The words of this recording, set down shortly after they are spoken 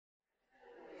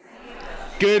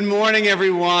Good morning,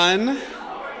 everyone.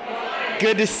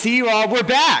 Good to see you all. We're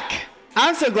back.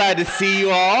 I'm so glad to see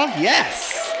you all.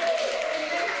 Yes.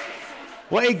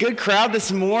 What a good crowd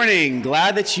this morning.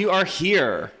 Glad that you are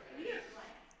here.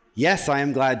 Yes, I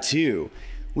am glad too.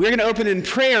 We're going to open in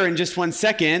prayer in just 1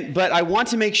 second, but I want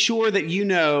to make sure that you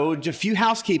know a few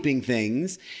housekeeping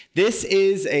things. This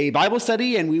is a Bible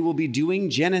study, and we will be doing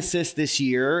Genesis this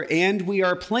year, and we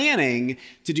are planning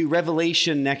to do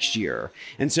Revelation next year.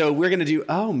 And so we're going to do,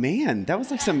 oh man, that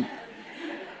was like some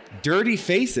dirty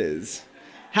faces.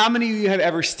 How many of you have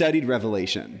ever studied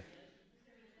Revelation?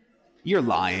 You're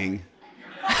lying.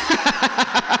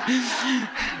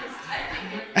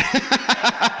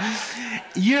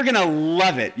 You're going to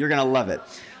love it. You're going to love it.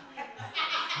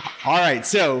 All right,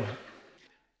 so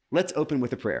let's open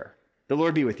with a prayer. The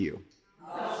Lord be with you.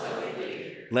 Also with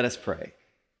you. Let us pray.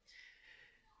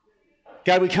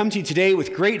 God, we come to you today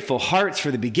with grateful hearts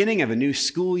for the beginning of a new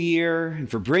school year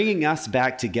and for bringing us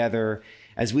back together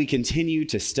as we continue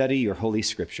to study your Holy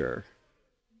Scripture.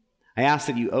 I ask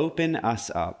that you open us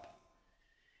up.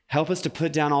 Help us to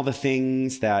put down all the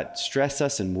things that stress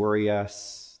us and worry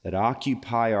us, that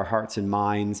occupy our hearts and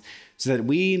minds, so that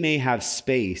we may have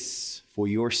space for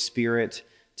your Spirit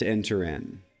to enter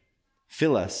in.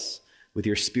 Fill us with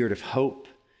your spirit of hope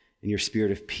and your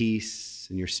spirit of peace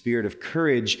and your spirit of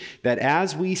courage, that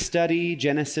as we study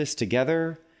Genesis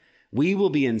together, we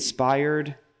will be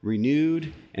inspired,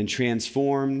 renewed, and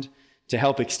transformed to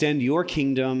help extend your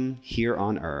kingdom here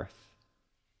on earth.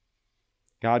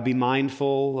 God, be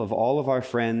mindful of all of our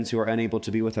friends who are unable to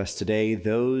be with us today,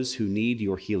 those who need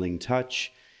your healing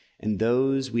touch, and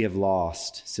those we have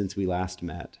lost since we last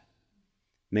met.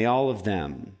 May all of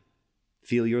them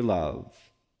feel your love,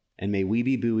 and may we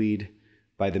be buoyed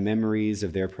by the memories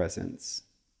of their presence.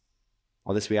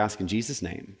 All this we ask in Jesus'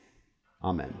 name.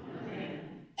 Amen.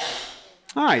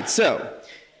 All right, so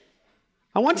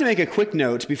I want to make a quick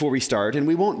note before we start, and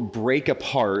we won't break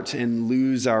apart and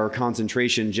lose our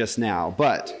concentration just now,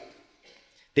 but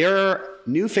there are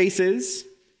new faces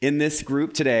in this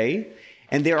group today,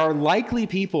 and there are likely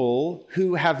people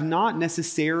who have not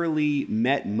necessarily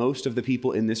met most of the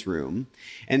people in this room.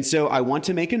 And so I want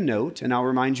to make a note, and I'll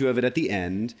remind you of it at the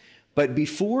end, but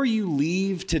before you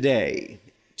leave today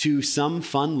to some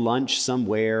fun lunch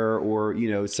somewhere or,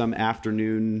 some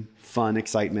afternoon fun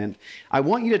excitement, I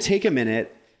want you to take a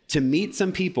minute to meet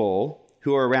some people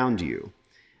who are around you.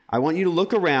 I want you to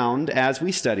look around as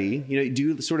we study,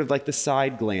 do sort of like the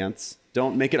side glance.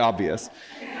 Don't make it obvious.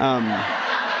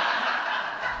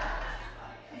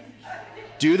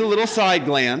 Do the little side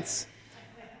glance.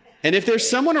 And if there's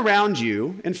someone around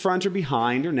you, in front or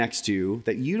behind or next to you,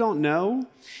 that you don't know,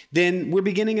 then we're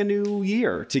beginning a new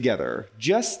year together.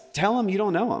 Just tell them you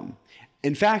don't know them.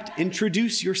 In fact,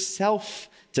 introduce yourself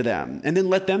to them, and then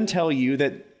let them tell you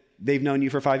that they've known you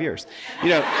for 5 years.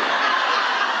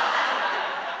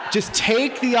 Just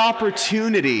take the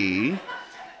opportunity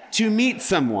to meet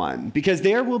someone, because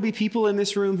there will be people in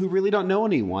this room who really don't know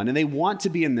anyone, and they want to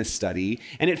be in this study,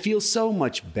 and it feels so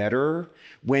much better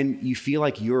when you feel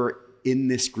like you're in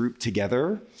this group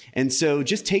together. And so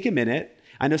just take a minute.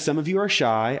 I know some of you are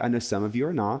shy. I know some of you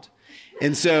are not.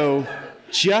 And so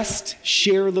just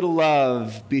share a little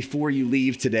love before you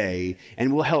leave today,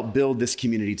 and we'll help build this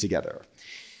community together.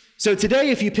 So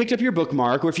today, if you picked up your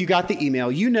bookmark or if you got the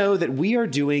email, you know that we are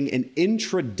doing an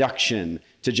introduction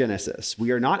to Genesis.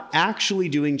 We are not actually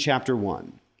doing chapter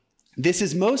 1. This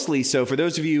is mostly so for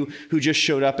those of you who just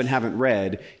showed up and haven't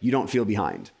read, you don't feel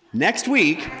behind. Next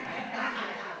week,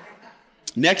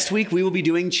 we will be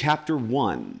doing chapter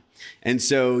 1. And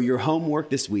so your homework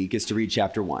this week is to read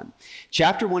chapter 1.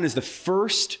 Chapter 1 is the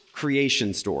first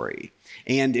creation story.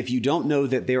 And if you don't know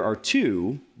that there are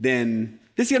 2, then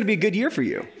this is going to be a good year for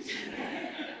you.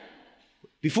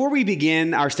 Before we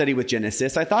begin our study with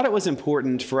Genesis, I thought it was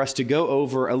important for us to go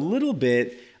over a little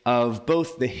bit of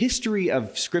both the history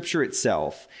of Scripture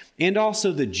itself and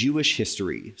also the Jewish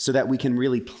history, so that we can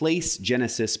really place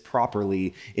Genesis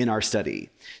properly in our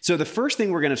study. So the first thing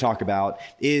we're going to talk about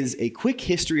is a quick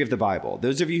history of the Bible.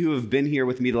 Those of you who have been here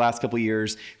with me the last couple of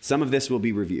years, some of this will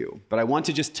be review, but I want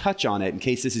to just touch on it in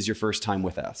case this is your first time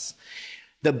with us.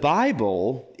 The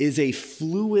Bible is a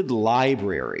fluid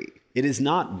library. It is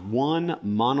not one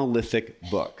monolithic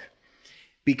book.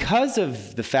 Because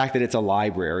of the fact that it's a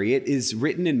library, it is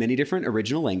written in many different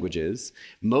original languages,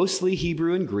 mostly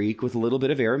Hebrew and Greek with a little bit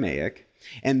of Aramaic.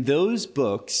 And those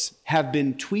books have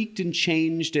been tweaked and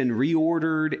changed and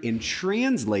reordered and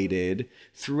translated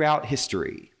throughout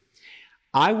history.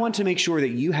 I want to make sure that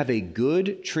you have a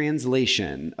good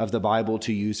translation of the Bible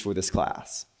to use for this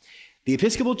class. The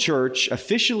Episcopal Church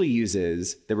officially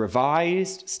uses the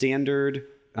Revised Standard,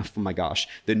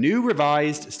 the New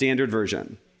Revised Standard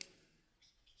Version,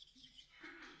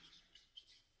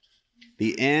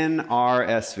 the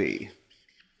NRSV.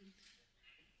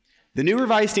 The New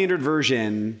Revised Standard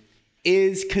Version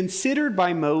is considered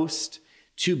by most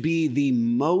to be the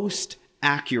most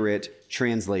accurate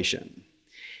translation.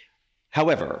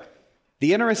 However,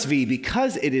 the NRSV,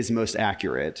 because it is most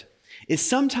accurate, is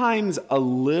sometimes a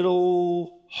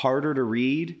little harder to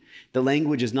read. The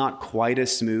language is not quite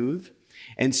as smooth.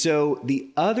 And so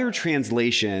the other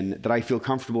translation that I feel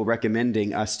comfortable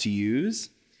recommending us to use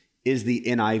is the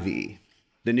NIV,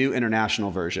 the New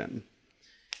International Version.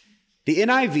 The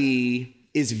NIV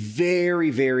is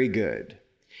very, very good,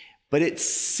 but it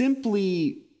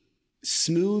simply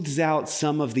smooths out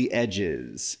some of the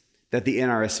edges that the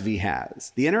NRSV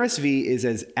has. The NRSV is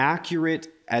as accurate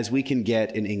as we can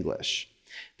get in English.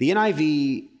 The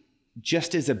NIV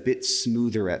just is a bit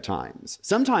smoother at times.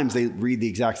 Sometimes they read the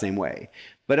exact same way,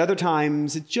 but other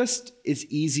times it just is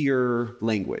easier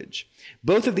language.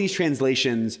 Both of these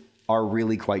translations are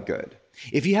really quite good.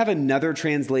 If you have another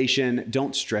translation,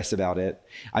 don't stress about it.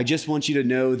 I just want you to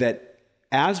know that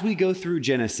as we go through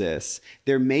Genesis,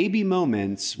 there may be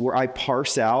moments where I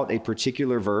parse out a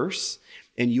particular verse,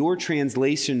 and your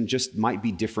translation just might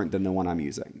be different than the one I'm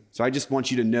using. So I just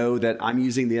want you to know that I'm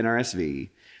using the NRSV,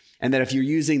 and that if you're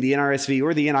using the NRSV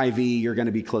or the NIV, you're going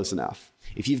to be close enough.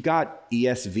 If you've got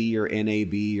ESV or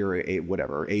NAB or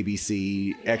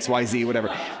ABC, XYZ,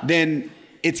 whatever, then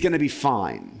it's going to be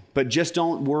fine. But just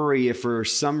don't worry if for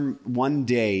one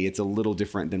day it's a little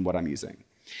different than what I'm using.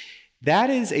 That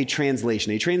is a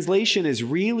translation. A translation is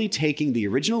really taking the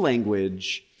original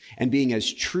language and being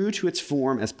as true to its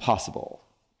form as possible.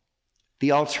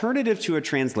 The alternative to a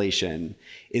translation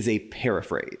is a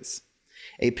paraphrase.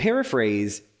 A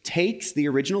paraphrase takes the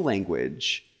original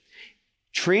language,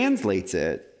 translates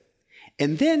it,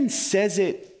 and then says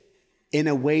it in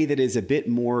a way that is a bit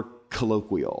more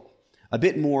colloquial, a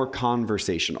bit more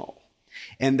conversational.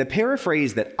 And the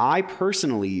paraphrase that I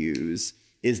personally use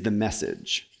is the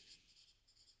Message.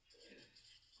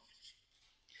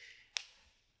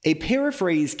 A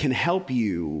paraphrase can help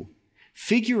you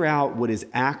figure out what is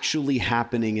actually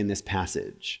happening in this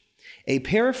passage. A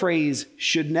paraphrase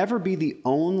should never be the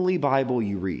only Bible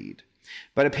you read,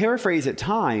 but a paraphrase at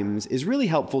times is really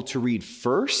helpful to read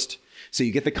first, so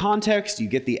you get the context, you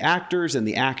get the actors and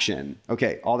the action.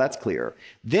 Okay, all that's clear.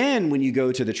 Then when you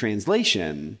go to the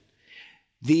translation,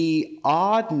 the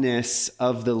oddness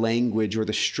of the language or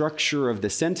the structure of the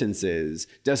sentences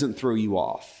doesn't throw you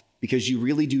off, because you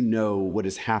really do know what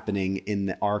is happening in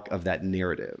the arc of that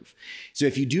narrative. So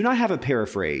if you do not have a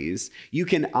paraphrase, you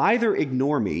can either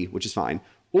ignore me, which is fine,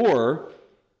 or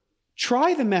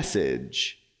try the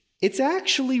Message. It's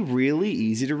actually really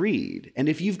easy to read. And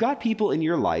if you've got people in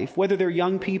your life, whether they're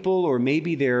young people or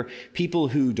maybe they're people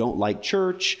who don't like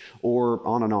church or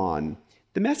on and on,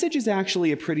 the Message is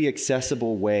actually a pretty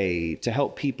accessible way to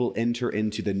help people enter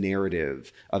into the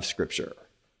narrative of Scripture.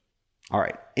 All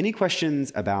right, any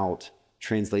questions about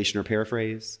translation or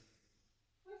paraphrase?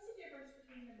 What's the difference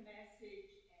between the Message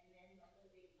and then the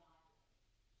Living Bible?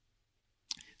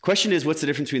 The question is, what's the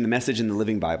difference between the Message and the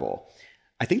Living Bible?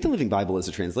 I think the Living Bible is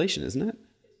a translation, isn't it?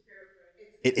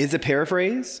 It is a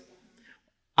paraphrase?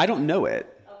 I don't know it.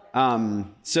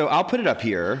 So I'll put it up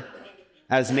here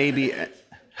as maybe, I'm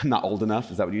not old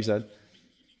enough, is that what you said?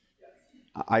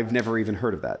 I've never even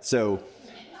heard of that. So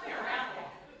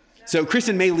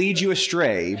Kristen may lead you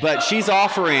astray, but she's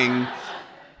offering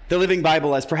the Living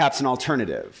Bible as perhaps an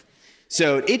alternative.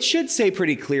 So it should say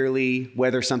pretty clearly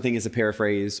whether something is a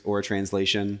paraphrase or a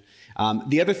translation.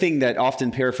 The other thing that often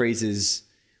paraphrases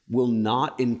will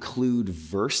not include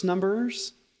verse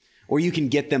numbers, or you can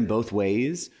get them both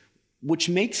ways, which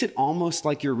makes it almost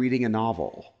like you're reading a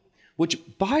novel, which,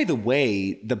 by the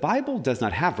way, the Bible does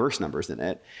not have verse numbers in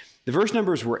it. The verse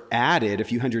numbers were added a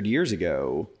few hundred years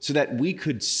ago so that we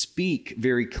could speak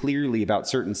very clearly about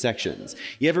certain sections.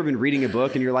 You ever been reading a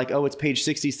book and you're like, oh, it's page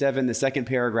 67, the second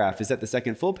paragraph. Is that the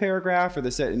second full paragraph or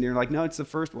the set? And you're like, no, it's the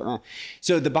first one.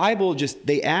 So the Bible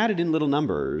they added in little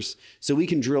numbers so we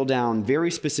can drill down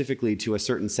very specifically to a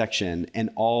certain section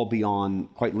and all be on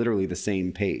quite literally the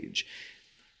same page.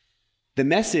 The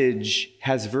Message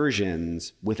has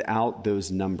versions without those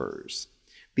numbers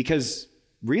because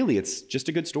really, it's just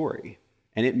a good story,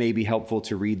 and it may be helpful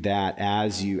to read that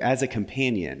as a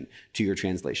companion to your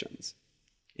translations.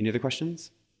 Any other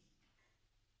questions?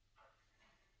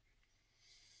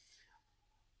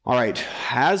 All right,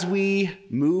 as we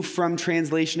move from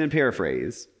translation and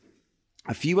paraphrase,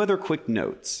 a few other quick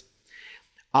notes.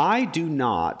 I do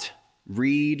not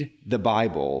read the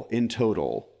Bible in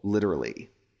total literally.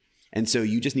 And so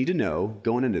you just need to know,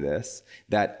 going into this,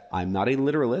 that I'm not a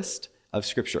literalist of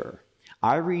Scripture.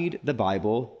 I read the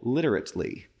Bible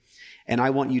literately, and I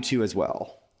want you to as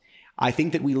well. I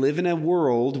think that we live in a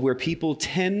world where people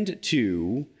tend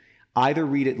to either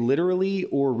read it literally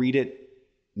or read it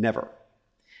never.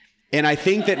 And I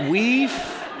think that we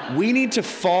need to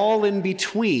fall in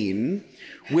between,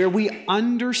 where we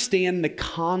understand the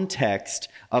context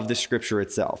of the Scripture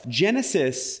itself.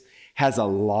 Genesis has a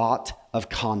lot of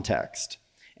context.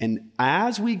 And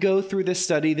as we go through this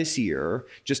study this year,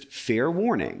 just fair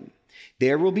warning,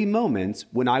 there will be moments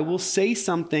when I will say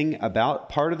something about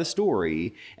part of the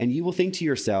story, and you will think to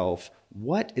yourself,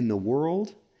 what in the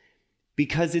world?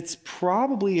 Because it's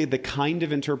probably the kind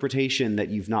of interpretation that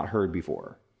you've not heard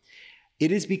before.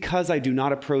 It is because I do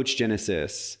not approach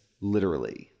Genesis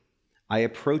literally. I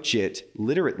approach it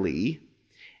literately,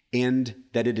 and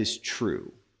that it is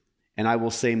true. And I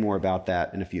will say more about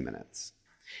that in a few minutes.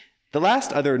 The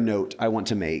last other note I want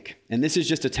to make, and this is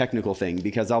just a technical thing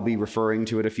because I'll be referring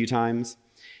to it a few times.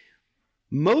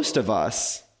 Most of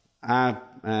us,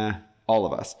 all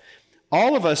of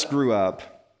us grew up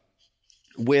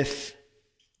with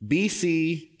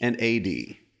BC and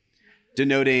AD,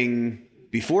 denoting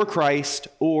before Christ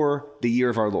or the year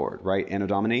of our Lord, right? Anno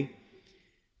Domini.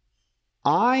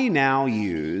 I now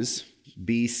use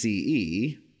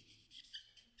BCE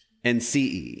and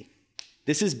CE.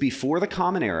 This is before the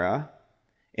Common Era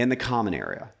and the Common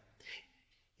Era.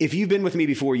 If you've been with me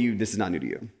before, this is not new to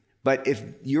you. But if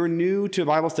you're new to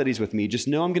Bible studies with me, just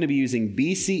know I'm going to be using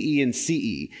BCE and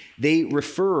CE. They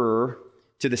refer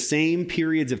to the same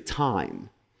periods of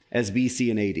time as BC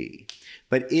and AD.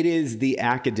 But it is the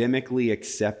academically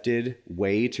accepted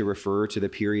way to refer to the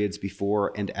periods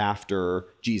before and after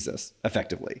Jesus,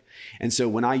 effectively. And so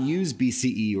when I use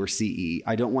BCE or CE,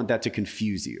 I don't want that to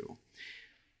confuse you.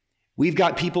 We've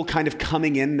got people kind of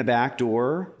coming in the back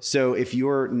door. So if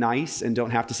you're nice and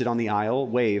don't have to sit on the aisle,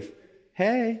 wave,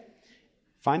 hey,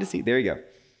 find a seat. There you go.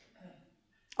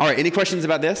 All right, any questions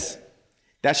about this?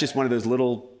 That's just one of those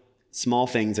little small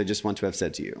things I just want to have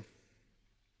said to you.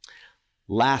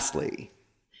 Lastly,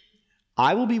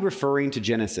 I will be referring to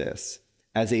Genesis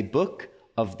as a book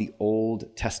of the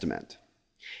Old Testament.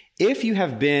 If you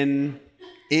have been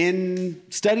in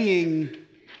studying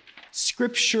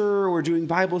Scripture or doing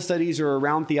Bible studies or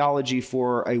around theology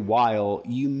for a while,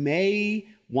 you may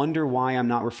wonder why I'm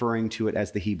not referring to it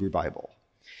as the Hebrew Bible.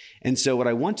 And so what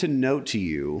I want to note to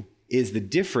you is the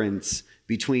difference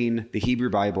between the Hebrew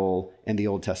Bible and the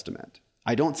Old Testament.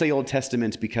 I don't say Old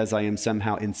Testament because I am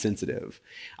somehow insensitive.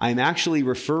 I'm actually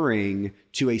referring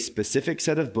to a specific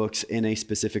set of books in a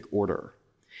specific order,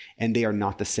 and they are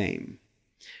not the same.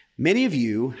 Many of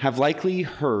you have likely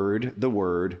heard the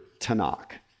word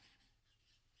Tanakh.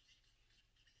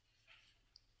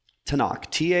 Tanakh,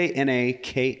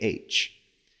 T-A-N-A-K-H.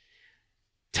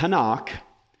 Tanakh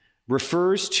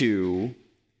refers to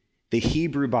the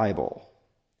Hebrew Bible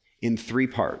in three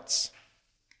parts.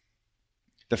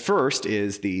 The first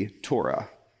is the Torah,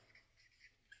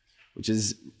 which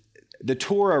is, the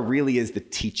Torah really is the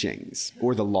teachings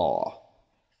or the law.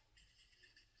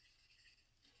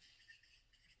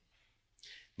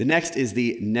 The next is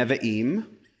the Nevi'im.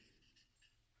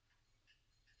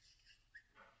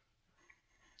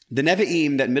 The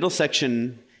Nevi'im, that middle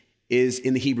section, is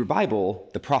in the Hebrew Bible,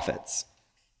 the prophets.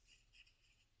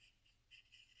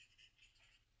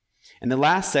 And the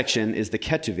last section is the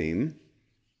Ketuvim,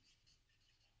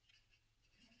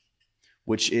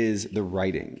 which is the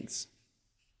writings.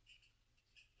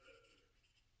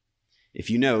 If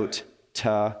you note,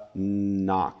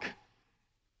 Tanakh,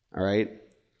 all right?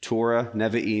 Torah,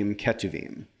 Nevi'im,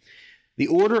 Ketuvim. The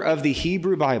order of the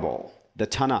Hebrew Bible, the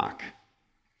Tanakh,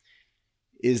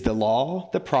 is the law,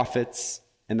 the prophets,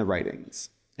 and the writings.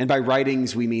 And by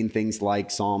writings, we mean things like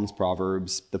Psalms,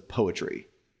 Proverbs, the poetry.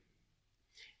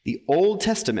 The Old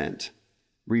Testament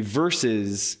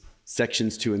reverses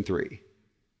sections 2 and 3.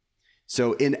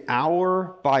 So in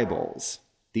our Bibles,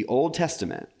 the Old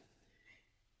Testament,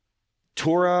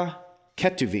 Torah,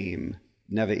 Ketuvim,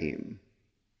 Nevi'im.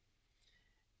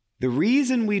 The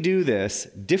reason we do this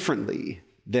differently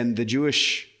than the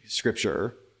Jewish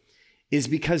scripture is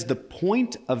because the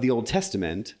point of the Old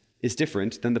Testament is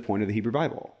different than the point of the Hebrew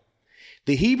Bible.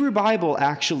 The Hebrew Bible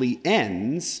actually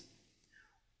ends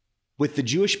with the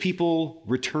Jewish people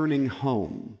returning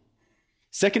home.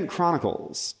 2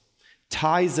 Chronicles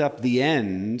ties up the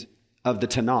end of the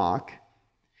Tanakh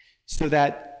so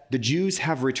that the Jews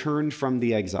have returned from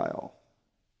the exile.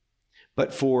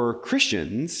 But for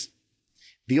Christians,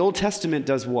 the Old Testament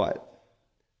does what?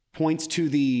 Points to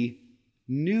the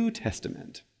New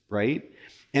Testament, right?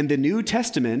 And the New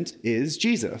Testament is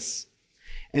Jesus.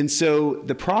 And so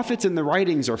the prophets and the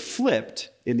writings are flipped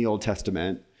in the Old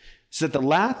Testament so that the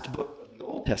last book of the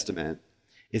Old Testament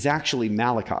is actually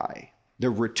Malachi, the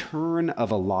return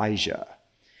of Elijah.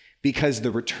 Because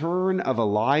the return of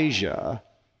Elijah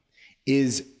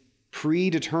is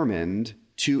predetermined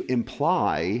to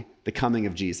imply the coming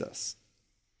of Jesus.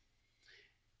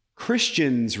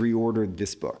 Christians reordered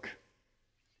this book,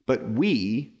 but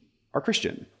we are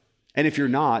Christian. And if you're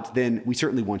not, then we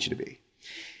certainly want you to be.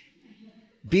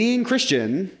 Being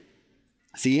Christian,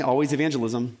 see, always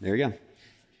evangelism. There you go.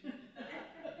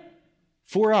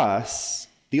 For us,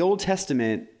 the Old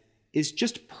Testament is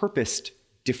just purposed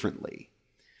differently.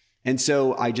 And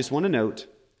so I just want to note,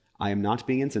 I am not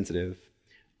being insensitive.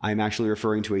 I am actually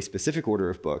referring to a specific order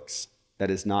of books that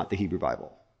is not the Hebrew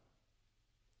Bible.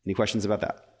 Any questions about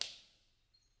that?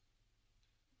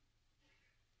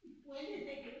 When did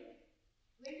they do it?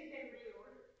 When did they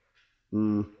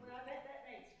reorder? Well, I bet that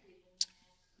makes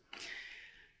people.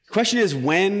 The question is,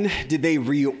 when did they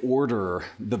reorder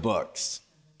the books?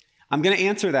 I'm going to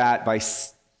answer that by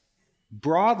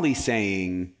broadly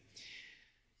saying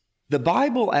the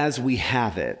Bible as we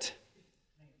have it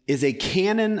is a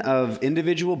canon of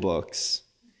individual books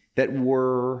that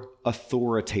were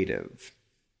authoritative.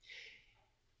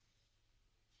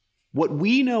 What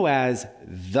we know as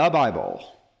the Bible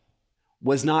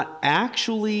was not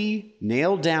actually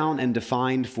nailed down and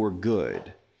defined for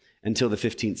good until the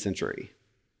 15th century.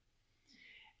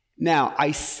 Now,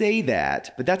 I say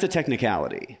that, but that's a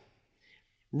technicality.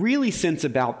 Really, since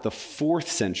about the 4th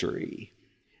century,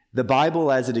 the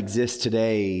Bible as it exists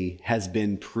today has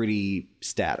been pretty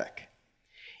static.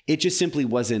 It just simply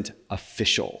wasn't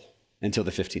official until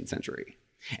the 15th century.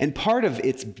 And part of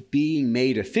its being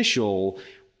made official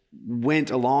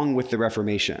went along with the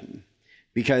Reformation.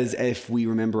 Because if we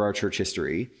remember our church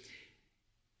history,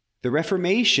 in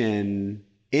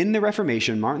the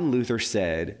Reformation, Martin Luther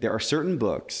said there are certain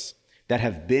books that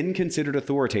have been considered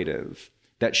authoritative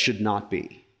that should not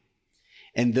be.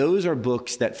 And those are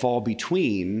books that fall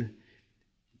between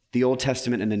the Old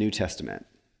Testament and the New Testament.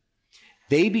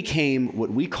 They became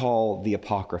what we call the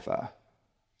Apocrypha.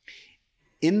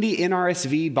 In the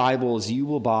NRSV Bibles you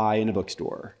will buy in a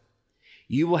bookstore,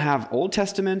 you will have Old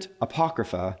Testament,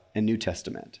 Apocrypha, and New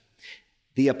Testament.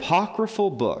 The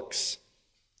apocryphal books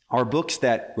are books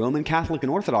that Roman Catholic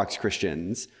and Orthodox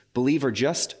Christians believe are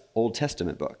just Old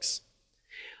Testament books.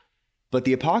 But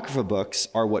the Apocrypha books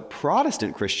are what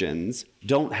Protestant Christians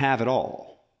don't have at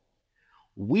all.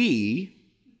 We,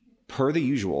 per the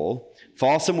usual,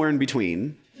 fall somewhere in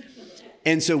between.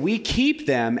 And so we keep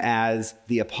them as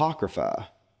the Apocrypha,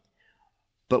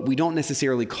 but we don't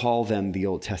necessarily call them the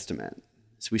Old Testament.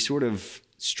 So we sort of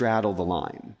straddle the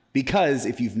line. Because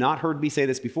if you've not heard me say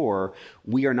this before,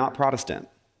 we are not Protestant.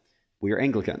 We are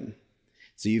Anglican.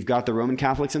 So you've got the Roman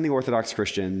Catholics and the Orthodox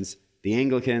Christians, the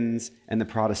Anglicans and the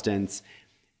Protestants,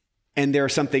 and there are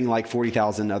something like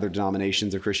 40,000 other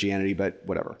denominations of Christianity, but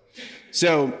whatever.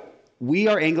 So we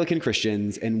are Anglican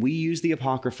Christians, and we use the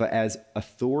Apocrypha as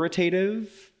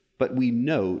authoritative, but we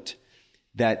note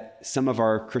that some of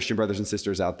our Christian brothers and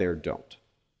sisters out there don't.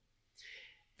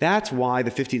 That's why the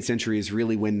 15th century is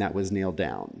really when that was nailed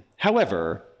down.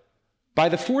 However, by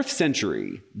the 4th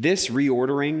century, this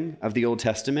reordering of the Old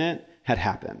Testament had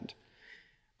happened.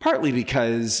 Partly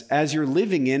because as you're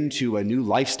living into a new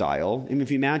lifestyle, if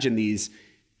you imagine these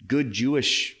good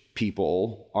Jewish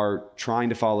people are trying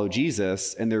to follow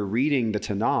Jesus and they're reading the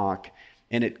Tanakh,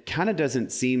 and it kind of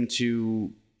doesn't seem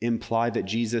to imply that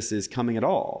Jesus is coming at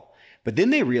all. But then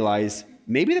they realize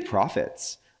maybe the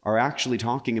prophets are actually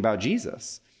talking about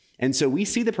Jesus. And so we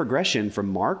see the progression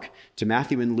from Mark to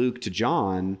Matthew and Luke to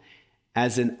John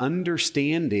as an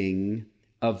understanding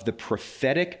of the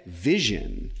prophetic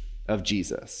vision of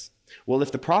Jesus. Well,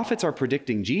 if the prophets are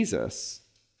predicting Jesus,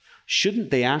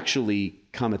 shouldn't they actually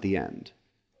come at the end?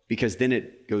 Because then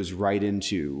it goes right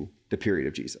into the period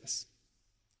of Jesus.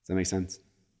 Does that make sense?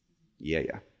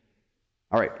 Yeah.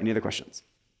 All right, any other questions?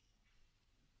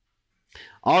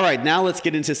 All right, now let's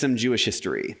get into some Jewish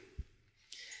history.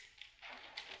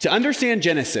 To understand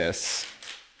Genesis,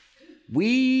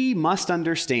 we must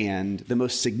understand the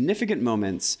most significant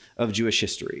moments of Jewish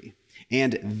history.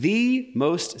 And the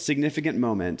most significant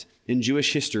moment in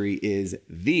Jewish history is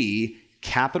the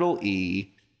capital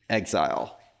E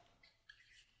exile.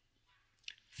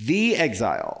 The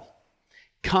exile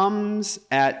comes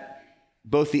at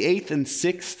both the 8th and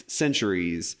 6th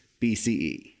centuries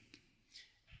BCE.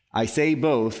 I say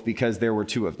both because there were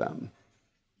two of them.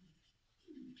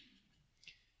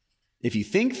 If you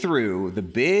think through the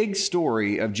big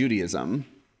story of Judaism,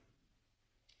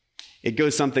 It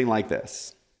goes something like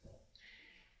this.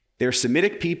 They're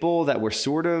Semitic people that were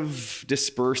sort of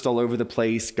dispersed all over the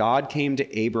place. God came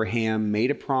to Abraham,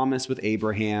 made a promise with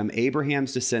Abraham.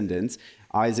 Abraham's descendants,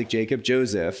 Isaac, Jacob,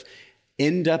 Joseph,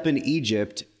 end up in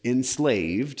Egypt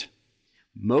enslaved.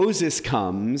 Moses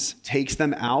comes, takes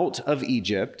them out of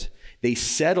Egypt. They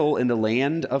settle in the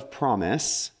land of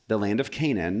promise, the land of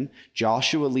Canaan.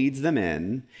 Joshua leads them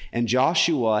in, and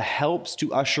Joshua helps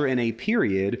to usher in a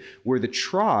period where the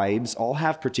tribes all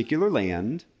have particular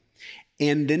land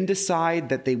and then decide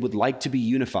that they would like to be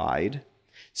unified.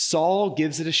 Saul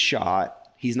gives it a shot.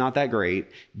 He's not that great.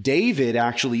 David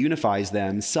actually unifies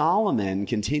them. Solomon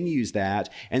continues that.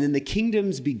 And then the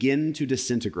kingdoms begin to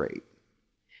disintegrate.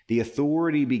 The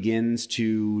authority begins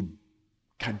to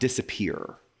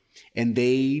disappear. And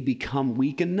they become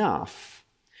weak enough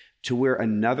to where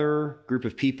another group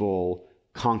of people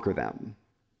conquer them.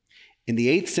 In the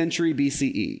 8th century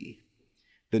BCE,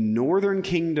 the northern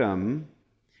kingdom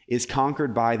is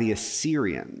conquered by the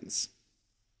Assyrians.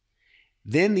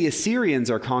 Then the Assyrians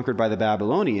are conquered by the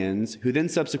Babylonians, who then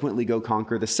subsequently go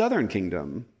conquer the southern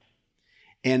kingdom.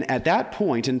 And at that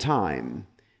point in time,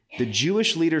 the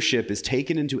Jewish leadership is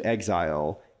taken into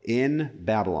exile in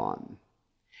Babylon.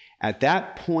 At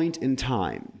that point in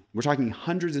time, we're talking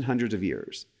hundreds and hundreds of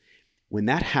years, when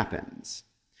that happens,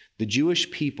 the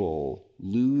Jewish people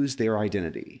lose their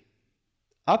identity.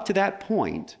 Up to that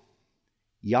point,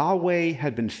 Yahweh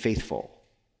had been faithful.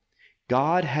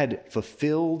 God had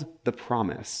fulfilled the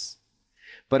promise.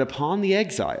 But upon the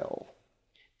exile,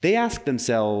 they asked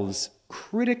themselves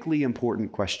critically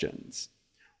important questions.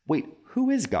 Wait, who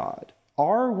is God?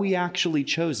 Are we actually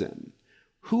chosen?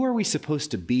 Who are we supposed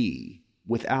to be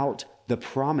without the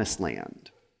promised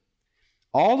land?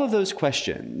 All of those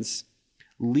questions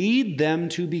lead them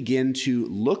to begin to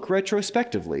look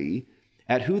retrospectively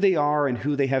at who they are and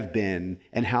who they have been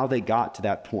and how they got to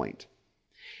that point.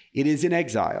 It is in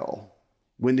exile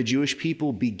when the Jewish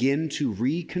people begin to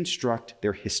reconstruct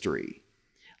their history.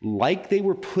 Like they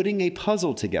were putting a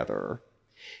puzzle together,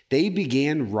 they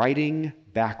began writing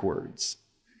backwards.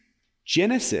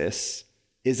 Genesis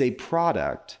is a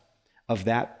product of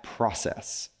that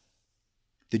process.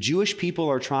 The Jewish people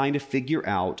are trying to figure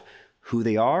out who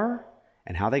they are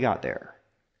and how they got there.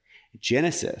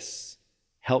 Genesis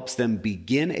helps them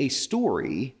begin a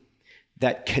story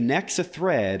that connects a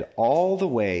thread all the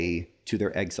way to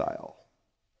their exile.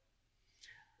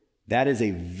 That is a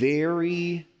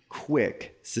very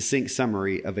quick, succinct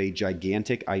summary of a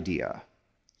gigantic idea.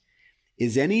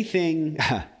 Is anything,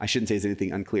 I shouldn't say is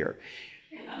anything unclear.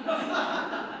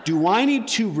 Do I need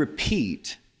to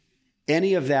repeat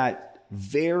any of that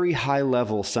very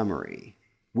high-level summary?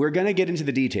 We're going to get into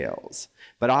the details,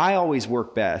 but I always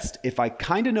work best if I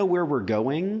kind of know where we're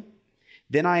going,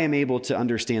 then I am able to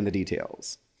understand the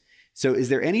details. So is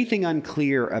there anything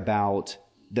unclear about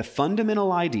the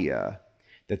fundamental idea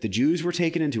that the Jews were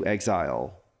taken into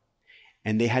exile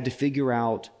and they had to figure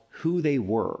out who they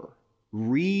were,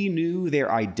 renew their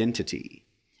identity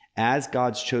as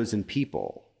God's chosen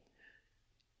people,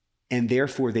 and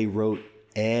therefore they wrote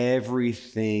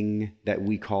everything that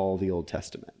we call the Old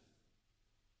Testament?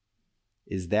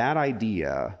 Is that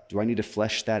idea, do I need to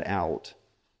flesh that out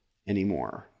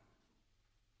anymore?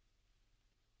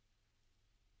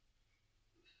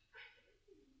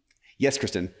 Yes,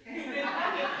 Kristen. You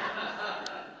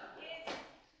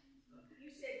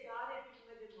said God had been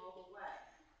with them all the way.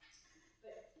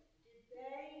 But did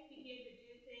they begin to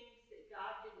do things that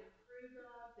God didn't approve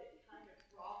of that kind of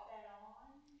brought that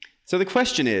on? So the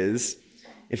question is,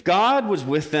 if God was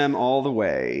with them all the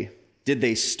way, did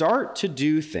they start to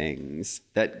do things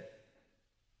that,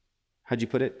 how'd you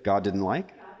put it, God didn't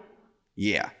like?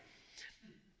 Yeah.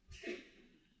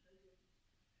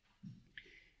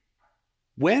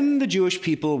 When the Jewish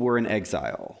people were in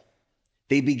exile,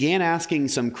 they began asking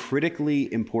some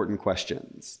critically important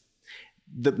questions.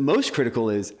 The most critical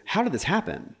is, how did this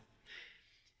happen?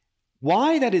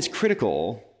 Why that is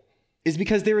critical is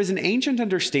because there is an ancient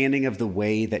understanding of the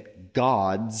way that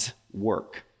gods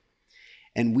work.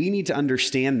 And we need to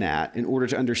understand that in order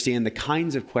to understand the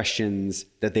kinds of questions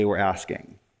that they were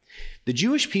asking. The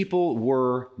Jewish people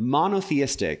were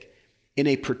monotheistic in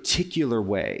a particular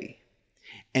way.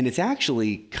 And it's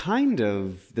actually kind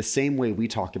of the same way we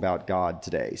talk about God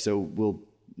today. So we'll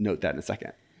note that in a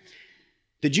second.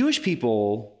 The Jewish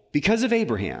people, because of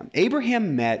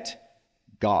Abraham met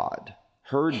God,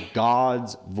 heard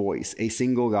God's voice, a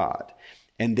single God,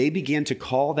 and they began to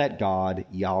call that God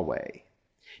Yahweh.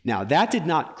 Now, that did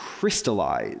not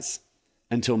crystallize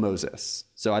until Moses.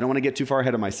 So I don't want to get too far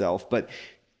ahead of myself, but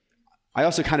I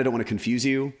also kind of don't want to confuse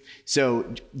you.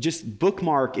 So just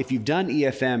bookmark, if you've done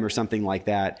EFM or something like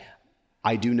that,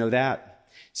 I do know that.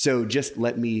 So just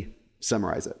let me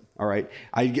summarize it, all right?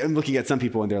 I'm looking at some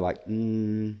people and they're like,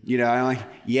 I'm like,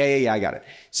 yeah, I got it.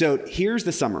 So here's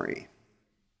the summary.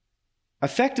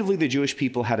 Effectively, the Jewish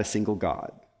people had a single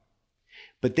God,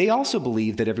 but they also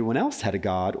believed that everyone else had a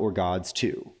God or gods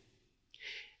too.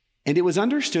 And it was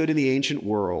understood in the ancient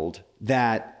world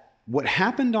that what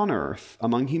happened on earth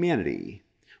among humanity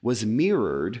was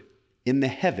mirrored in the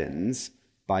heavens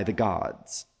by the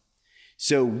gods.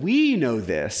 So we know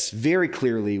this very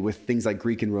clearly with things like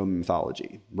Greek and Roman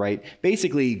mythology, right?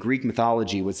 Basically, Greek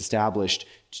mythology was established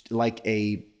like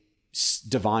a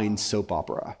divine soap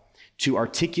opera to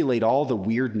articulate all the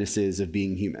weirdnesses of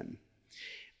being human.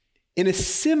 In a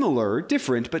similar,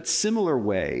 different, but similar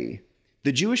way,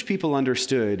 the Jewish people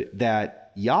understood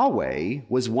that Yahweh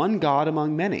was one God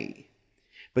among many,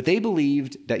 but they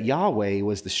believed that Yahweh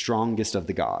was the strongest of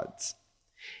the gods.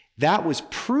 That was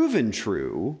proven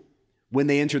true when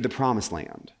they entered the Promised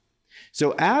Land.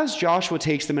 So as Joshua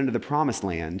takes them into the Promised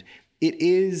Land, it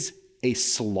is a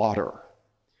slaughter,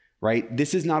 right?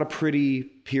 This is not a pretty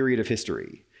period of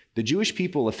history. The Jewish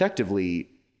people effectively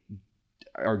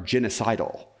are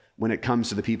genocidal when it comes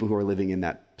to the people who are living in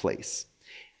that place.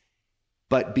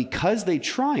 But because they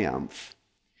triumph,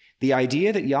 the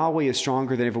idea that Yahweh is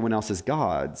stronger than everyone else's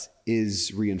gods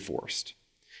is reinforced.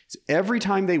 So every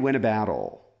time they win a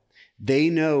battle, they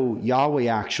know Yahweh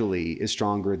actually is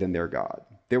stronger than their God.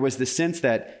 There was the sense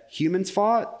that humans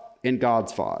fought and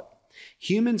gods fought.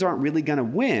 Humans aren't really going to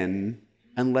win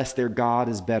unless their God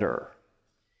is better.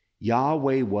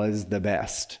 Yahweh was the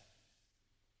best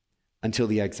until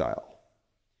the exile.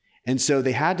 And so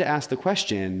they had to ask the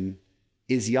question,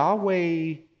 is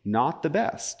Yahweh not the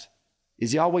best?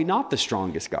 Is Yahweh not the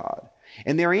strongest God?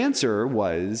 And their answer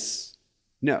was,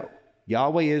 no,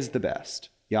 Yahweh is the best.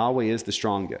 Yahweh is the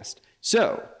strongest.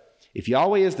 So, if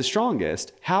Yahweh is the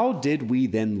strongest, how did we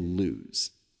then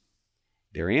lose?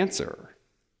 Their answer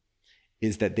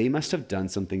is that they must have done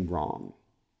something wrong,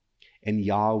 and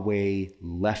Yahweh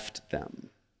left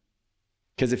them.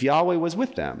 Because if Yahweh was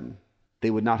with them, they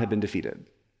would not have been defeated.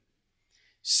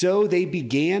 So they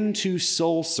began to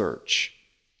soul search.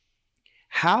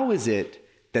 How is it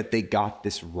that they got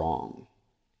this wrong?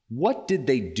 What did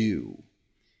they do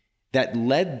that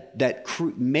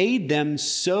made them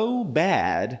so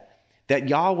bad that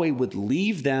Yahweh would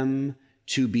leave them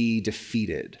to be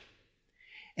defeated?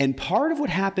 And part of what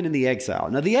happened in the exile,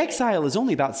 now the exile is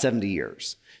only about 70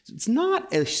 years. So it's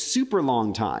not a super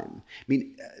long time. I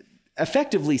mean,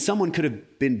 effectively, someone could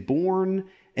have been born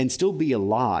and still be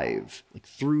alive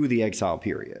through the exile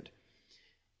period.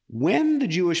 When the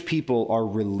Jewish people are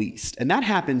released, and that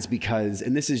happens because,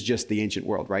 and this is just the ancient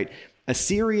world, right?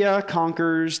 Assyria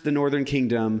conquers the northern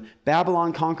kingdom.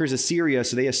 Babylon conquers Assyria,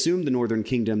 so they assume the northern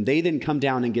kingdom. They then come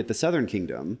down and get the southern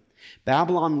kingdom.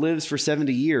 Babylon lives for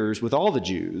 70 years with all the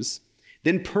Jews.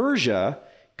 Then Persia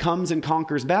comes and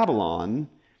conquers Babylon,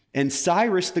 and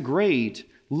Cyrus the Great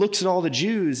looks at all the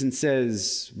Jews and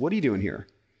says, "What are you doing here?"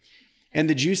 And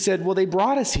the Jews said, "Well, they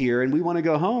brought us here and we want to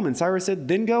go home." And Cyrus said,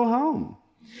 "Then go home."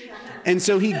 And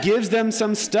so he gives them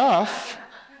some stuff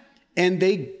and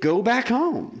they go back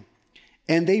home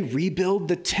and they rebuild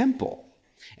the temple.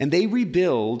 And they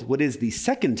rebuild what is the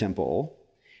second temple,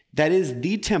 that is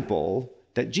the temple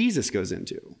that Jesus goes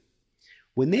into.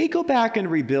 When they go back and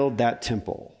rebuild that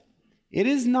temple, it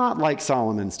is not like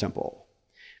Solomon's temple,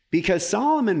 because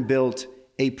Solomon built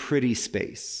a pretty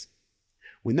space.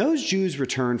 When those Jews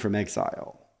return from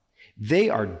exile, they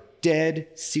are dead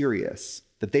serious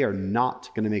that they are not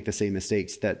going to make the same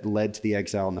mistakes that led to the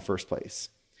exile in the first place.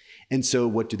 And so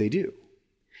what do?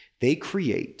 They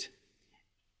create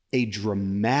a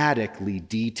dramatically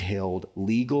detailed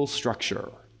legal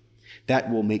structure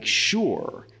that will make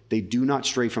sure they do not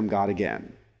stray from God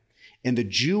again. And the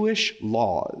Jewish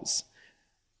laws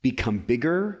become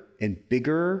bigger and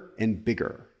bigger and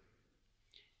bigger.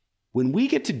 When we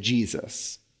get to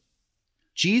Jesus,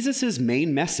 Jesus'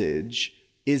 main message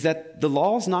is that the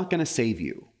law is not going to save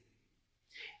you.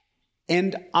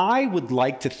 And I would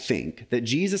like to think that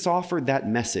Jesus offered that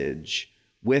message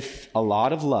with a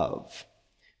lot of love,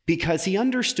 because he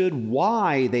understood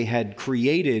why they had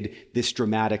created this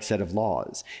dramatic set of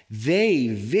laws. They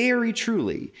very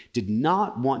truly did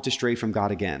not want to stray from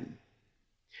God again.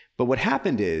 But what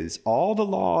happened is all the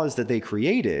laws that they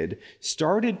created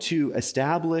started to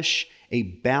establish a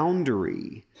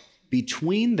boundary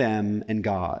between them and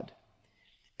God.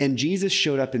 And Jesus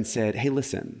showed up and said, "Hey,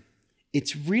 listen,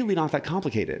 it's really not that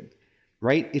complicated,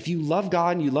 right? If you love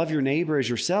God and you love your neighbor as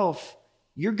yourself,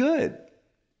 you're good.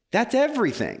 That's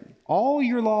everything. All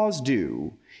your laws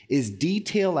do is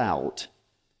detail out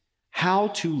how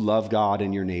to love God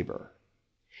and your neighbor.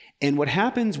 And what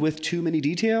happens with too many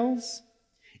details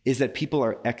is that people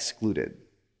are excluded.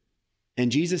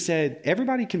 And Jesus said,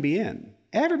 everybody can be in.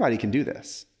 Everybody can do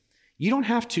this. You don't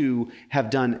have to have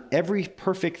done every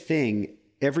perfect thing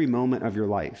every moment of your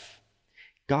life.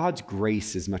 God's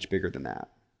grace is much bigger than that.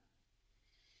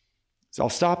 So I'll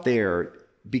stop there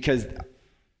because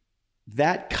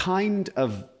that kind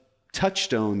of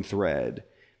touchstone thread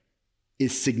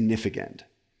is significant.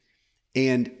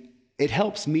 And it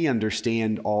helps me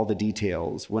understand all the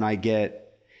details when I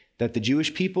get that the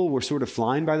Jewish people were sort of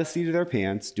flying by the seat of their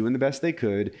pants, doing the best they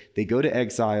could. They go to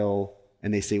exile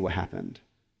and they say, what happened?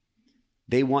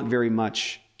 They want very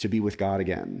much to be with God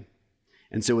again.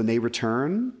 And so when they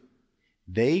return,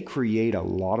 they create a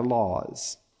lot of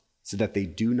laws so that they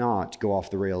do not go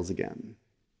off the rails again.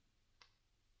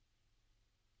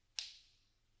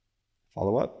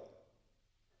 Follow up?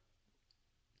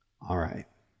 All right.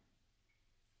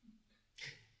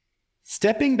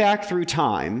 Stepping back through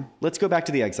time, let's go back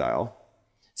to the exile.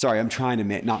 Sorry, I'm trying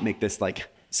to not make this like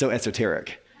so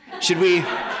esoteric. Should we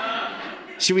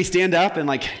stand up and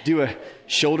like do a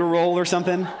shoulder roll or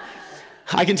something?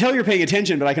 I can tell you're paying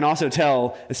attention, but I can also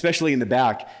tell, especially in the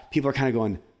back, people are kind of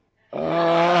going,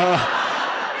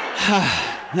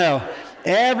 no.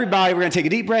 Everybody, we're going to take a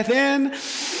deep breath in.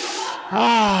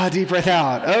 Deep breath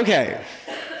out. Okay.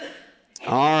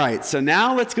 All right, so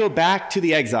now let's go back to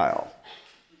the exile.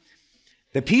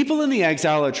 The people in the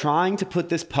exile are trying to put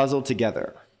this puzzle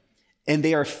together, and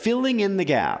they are filling in the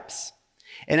gaps.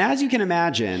 And as you can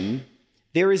imagine,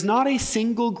 there is not a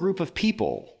single group of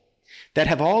people that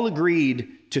have all agreed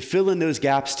to fill in those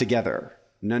gaps together.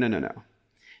 No.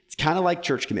 It's kind of like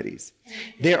church committees.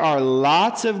 There are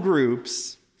lots of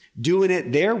groups doing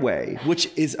it their way, which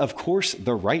is, of course,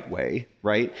 the right way,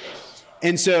 right?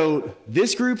 And so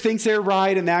this group thinks they're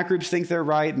right, and that group thinks they're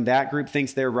right, and that group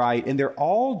thinks they're right, and they're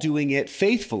all doing it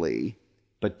faithfully,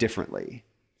 but differently.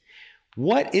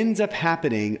 What ends up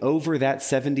happening over that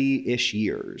 70-ish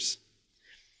years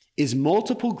is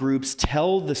multiple groups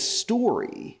tell the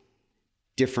story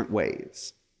different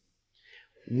ways.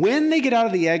 When they get out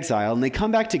of the exile and they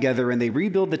come back together and they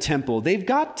rebuild the temple, they've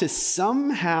got to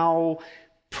somehow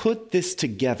put this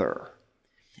together.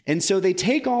 And so they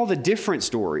take all the different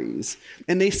stories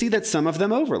and they see that some of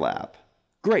them overlap.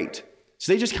 Great.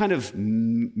 So they just kind of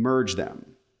merge them.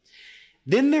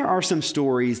 Then there are some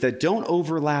stories that don't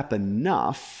overlap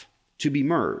enough to be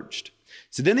merged.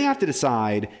 So then they have to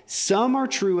decide some are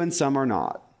true and some are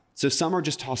not. So some are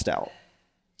just tossed out.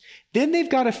 Then they've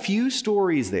got a few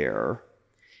stories there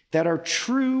that are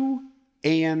true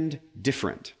and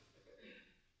different.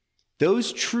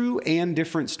 Those true and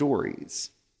different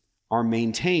stories are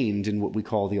maintained in what we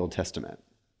call the Old Testament.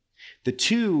 The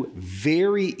two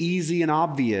very easy and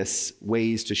obvious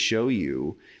ways to show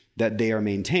you that they are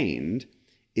maintained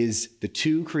is the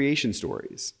two creation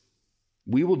stories.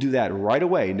 We will do that right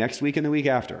away, next week and the week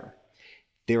after.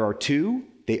 There are two,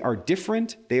 they are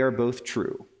different, they are both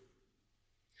true.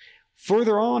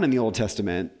 Further on in the Old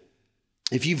Testament,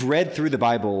 if you've read through the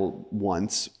Bible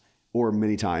once or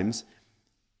many times,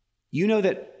 you know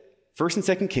that 1st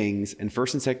and 2nd Kings and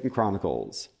 1st and 2nd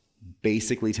Chronicles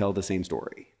basically tell the same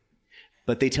story,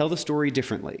 but they tell the story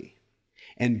differently,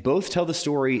 and both tell the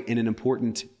story in an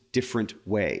important, different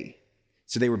way.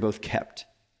 So they were both kept.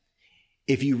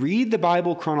 If you read the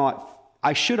Bible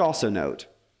I should also note,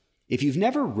 if you've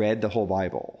never read the whole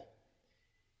Bible,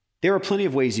 there are plenty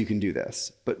of ways you can do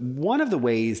this, but one of the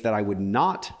ways that I would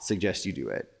not suggest you do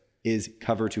it is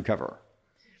cover to cover.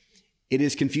 It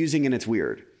is confusing and it's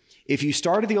weird. If you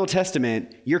start at the Old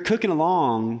Testament, you're cooking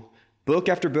along book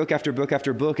after book after book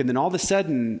after book, and then all of a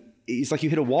sudden, it's like you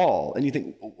hit a wall, and you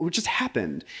think, what just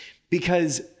happened?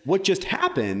 Because what just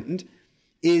happened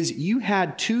is you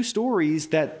had two stories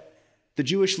that the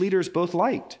Jewish leaders both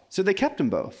liked, so they kept them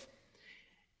both.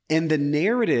 And the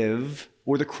narrative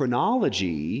or the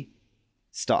chronology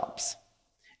stops,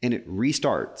 and it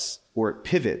restarts, or it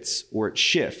pivots, or it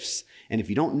shifts. And if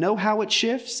you don't know how it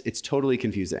shifts, it's totally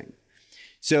confusing.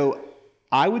 So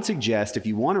I would suggest if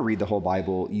you want to read the whole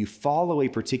Bible, you follow a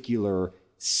particular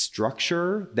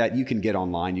structure that you can get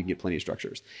online. You can get plenty of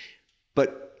structures.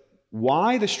 But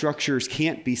why the structures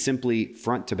can't be simply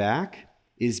front to back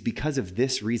is because of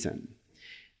this reason.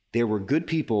 There were good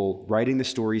people writing the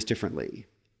stories differently,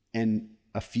 and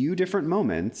a few different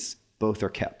moments, both are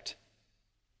kept.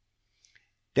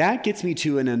 That gets me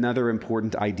to another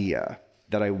important idea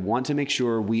that I want to make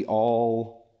sure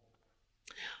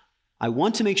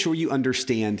you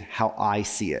understand how I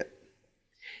see it.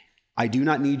 I do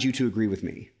not need you to agree with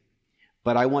me,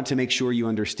 but I want to make sure you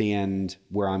understand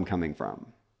where I'm coming from.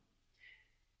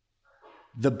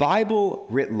 The Bible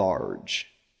writ large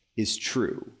is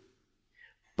true,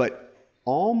 but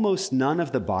almost none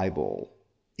of the Bible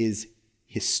is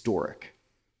historic.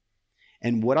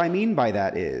 And what I mean by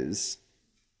that is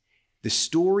the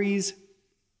stories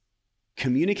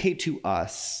communicate to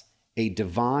us a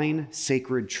divine,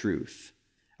 sacred truth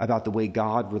about the way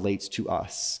God relates to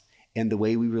us and the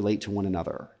way we relate to one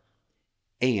another.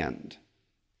 And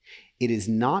it is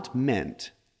not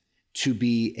meant to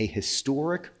be a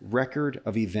historic record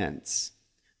of events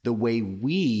the way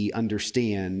we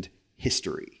understand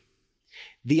history.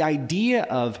 The idea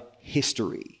of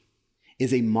history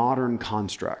is a modern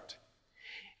construct.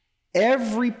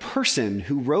 Every person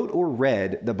who wrote or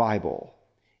read the Bible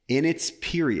in its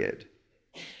period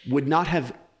would not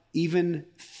have even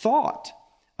thought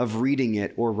of reading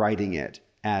it or writing it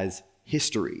as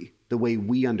history, the way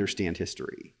we understand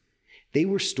history. They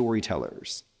were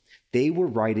storytellers. They were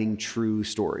writing true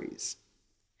stories.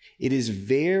 It is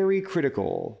very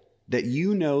critical that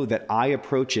you know that I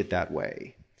approach it that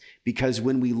way, because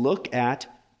when we look at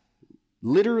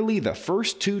literally the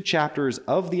first 2 chapters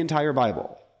of the entire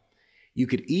Bible, you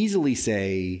could easily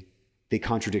say they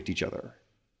contradict each other.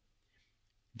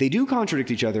 They do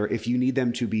contradict each other if you need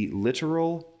them to be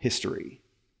literal history,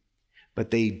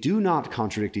 but they do not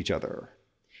contradict each other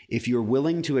if you're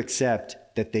willing to accept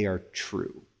that they are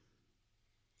true.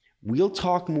 We'll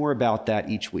talk more about that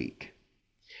each week,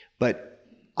 but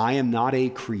I am not a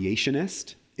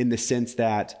creationist in the sense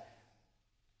that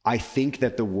I think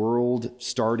that the world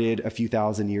started a few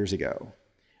thousand years ago.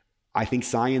 I think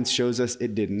science shows us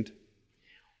it didn't.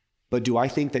 But do I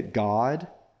think that God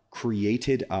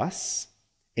created us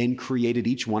and created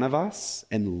each one of us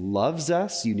and loves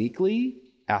us uniquely?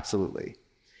 Absolutely.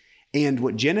 And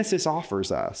what Genesis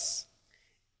offers us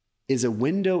is a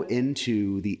window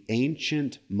into the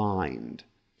ancient mind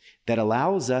that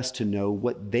allows us to know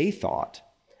what they thought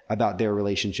about their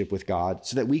relationship with God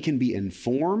so that we can be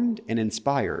informed and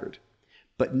inspired,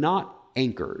 but not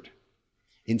anchored.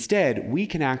 Instead, we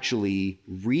can actually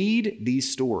read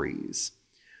these stories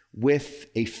with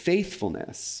a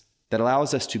faithfulness that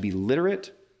allows us to be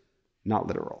literate, not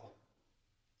literal.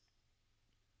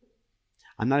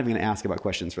 I'm not even going to ask about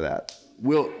questions for that.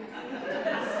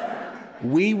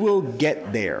 We will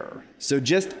get there. So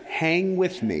just hang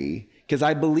with me, because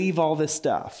I believe all this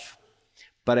stuff,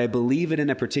 but I believe it in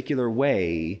a particular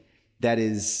way that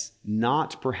is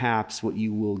not perhaps what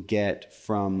you will get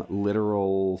from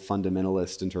literal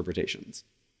fundamentalist interpretations.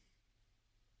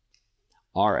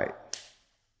 All right.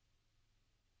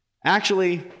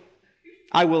 Actually,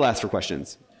 I will ask for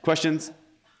questions. Questions?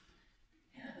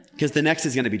 Because the next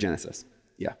is going to be Genesis.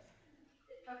 Yeah. Okay,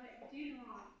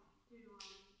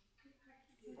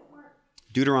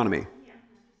 Deuteronomy. Yeah.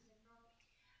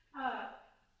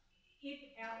 It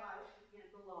outlines, the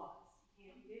laws.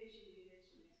 Can't do this, you do this,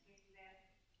 you can't do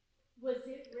that. Was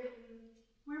it written?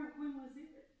 When was it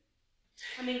written?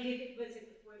 I mean, was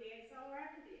it before the exile or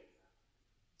after the exile?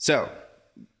 So,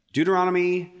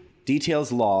 Deuteronomy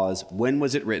details laws. When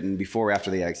was it written? Before or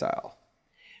after the exile?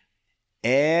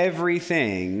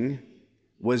 Everything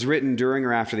was written during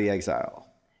or after the exile.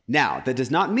 Now, that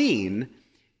does not mean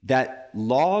that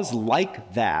laws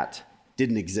like that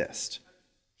didn't exist.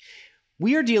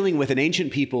 We are dealing with an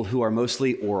ancient people who are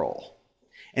mostly oral.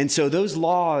 And so those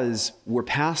laws were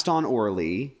passed on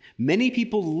orally. Many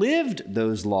people lived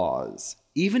those laws,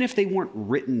 even if they weren't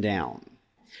written down.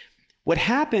 What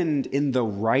happened in the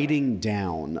writing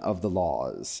down of the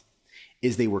laws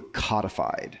is they were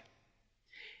codified.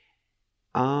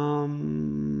 How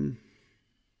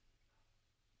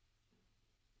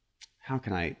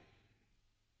can I?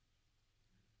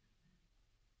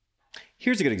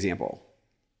 Here's a good example.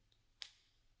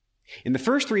 In the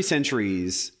first 3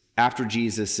 centuries after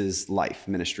Jesus' life,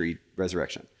 ministry,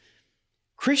 resurrection,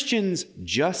 Christians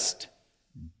just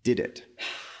did it.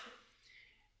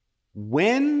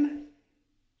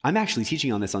 I'm actually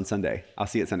teaching on this on Sunday. I'll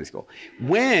see you at Sunday school.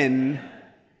 When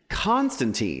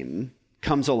Constantine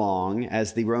comes along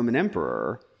as the Roman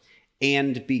emperor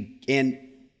and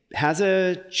has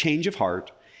a change of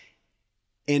heart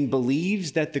and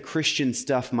believes that the Christian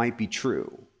stuff might be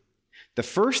true, the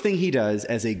first thing he does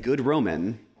as a good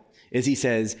Roman is he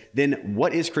says, then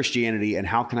what is Christianity and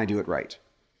how can I do it right?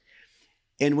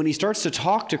 And when he starts to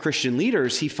talk to Christian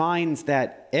leaders, he finds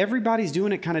that everybody's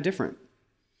doing it kind of different.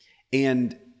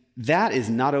 And that is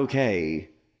not okay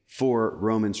for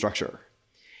Roman structure.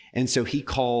 And so he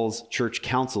calls church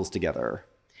councils together.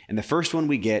 And the first one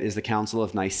we get is the Council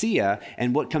of Nicaea.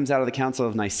 And what comes out of the Council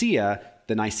of Nicaea?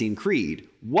 The Nicene Creed.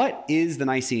 What is the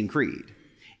Nicene Creed?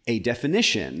 a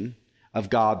definition of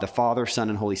God, the Father, Son,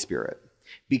 and Holy Spirit,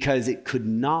 because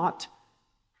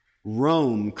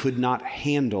Rome could not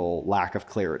handle lack of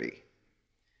clarity.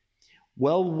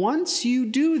 Well, once you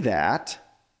do that,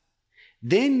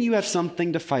 then you have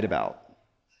something to fight about.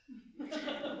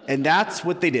 And that's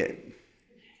what they did.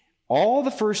 All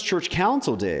the first church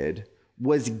council did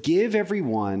was give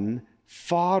everyone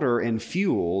fodder and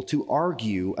fuel to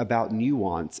argue about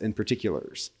nuance and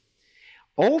particulars.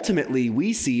 Ultimately,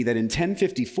 we see that in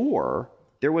 1054,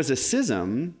 there was a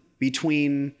schism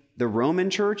between the Roman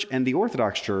Church and the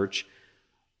Orthodox Church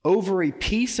over a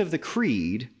piece of the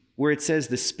creed where it says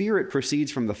the Spirit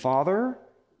proceeds from the Father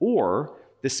or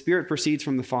the Spirit proceeds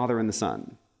from the Father and the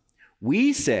Son.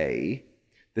 We say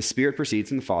the Spirit proceeds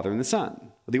from the Father and the Son.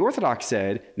 Well, the Orthodox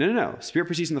said, no, Spirit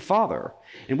proceeds from the Father.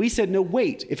 And we said, no,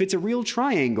 wait, if it's a real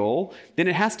triangle, then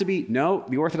it has to be, no.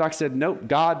 The Orthodox said, no,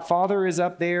 God, Father is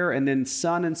up there, and then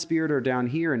Son and Spirit are down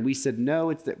here. And we said, no,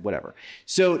 it's whatever.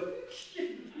 So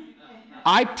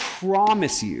I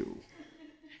promise you,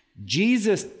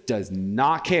 Jesus does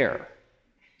not care.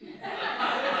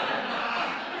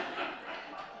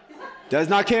 Does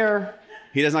not care.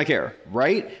 He does not care,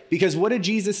 right? Because what did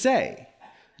Jesus say?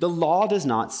 The law does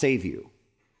not save you.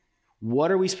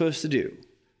 What are we supposed to do?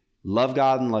 Love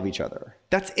God and love each other.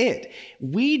 That's it.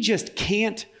 We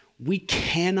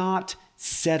cannot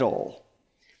settle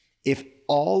if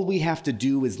all we have to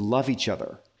do is love each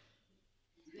other.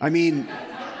 I mean,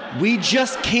 we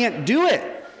just can't do it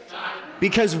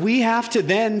because we have to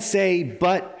then say,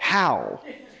 but how?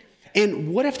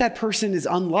 And what if that person is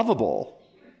unlovable,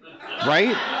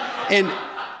 right?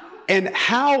 And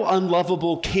how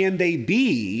unlovable can they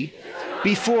be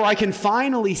before I can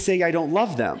finally say I don't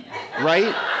love them,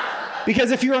 right? Because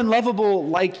if you're unlovable,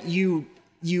 like you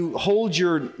hold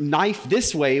your knife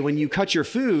this way when you cut your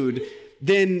food,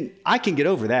 then I can get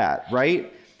over that,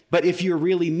 right? But if you're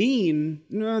really mean,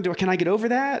 can I get over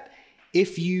that?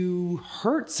 If you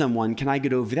hurt someone, can I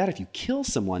get over that? If you kill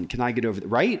someone, can I get over that,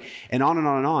 right? And on and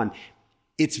on and on.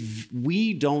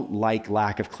 We don't like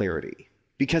lack of clarity.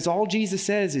 Because all Jesus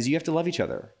says is you have to love each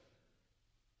other.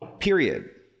 Period.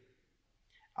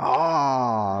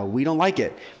 We don't like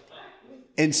it.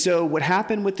 And so what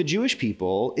happened with the Jewish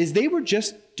people is they were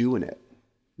just doing it,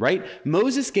 right?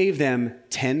 Moses gave them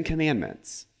 10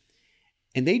 commandments,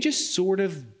 and they just sort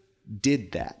of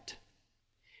did that.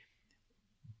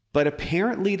 But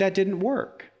apparently that didn't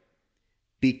work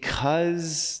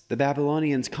because the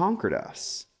Babylonians conquered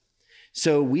us.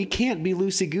 So we can't be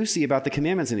loosey-goosey about the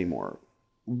commandments anymore.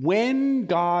 When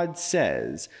God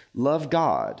says, love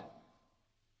God,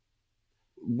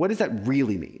 what does that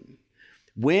really mean?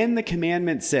 When the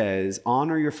commandment says,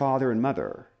 honor your father and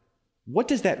mother, what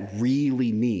does that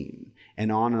really mean?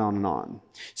 And on and on and on.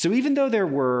 So even though there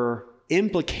were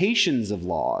implications of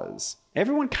laws,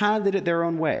 everyone kind of did it their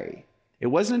own way. It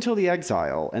wasn't until the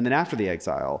exile, and then after the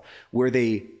exile, where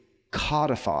they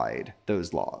codified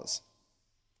those laws.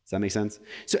 Does that make sense?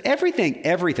 So everything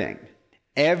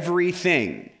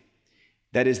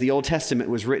that is the Old Testament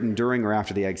was written during or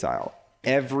after the exile.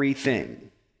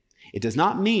 Everything. It does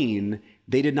not mean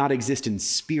they did not exist in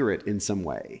spirit in some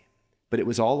way, but it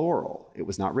was all oral. It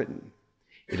was not written.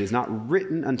 It is not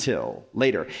written until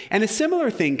later. And a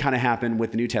similar thing kind of happened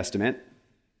with the New Testament.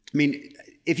 I mean,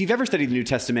 if you've ever studied the New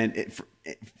Testament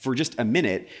for just a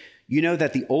minute, you know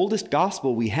that the oldest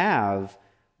gospel we have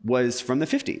was from the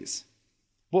 50s.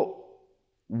 Well,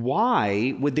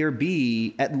 why would there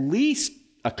be at least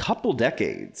a couple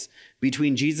decades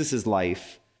between Jesus'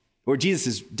 life or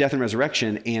Jesus' death and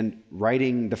resurrection and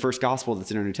writing the first gospel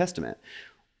that's in our New Testament?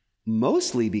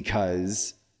 Mostly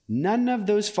because none of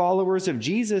those followers of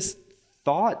Jesus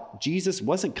thought Jesus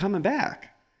wasn't coming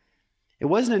back. It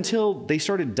wasn't until they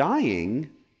started dying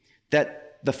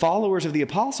that the followers of the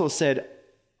apostles said,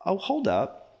 oh, hold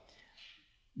up.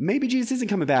 Maybe Jesus isn't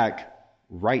coming back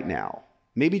right now.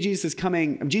 Maybe Jesus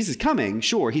is coming,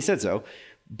 sure, he said so,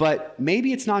 but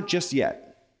maybe it's not just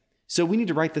yet. So we need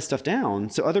to write this stuff down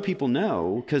so other people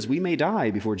know, because we may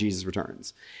die before Jesus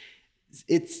returns.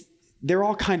 They're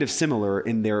all kind of similar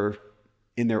in their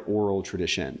oral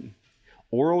tradition.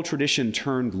 Oral tradition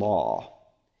turned law,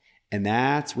 and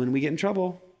that's when we get in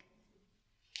trouble.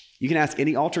 You can ask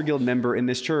any altar guild member in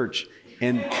this church,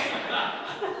 and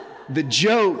the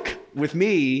joke with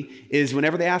me is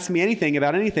whenever they ask me anything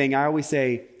about anything, I always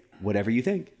say, whatever you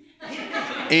think.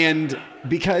 And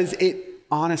because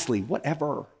honestly,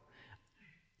 whatever.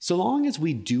 So long as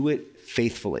we do it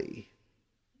faithfully,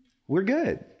 we're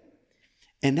good.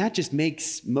 And that just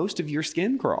makes most of your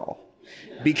skin crawl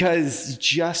because you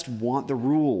just want the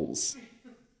rules.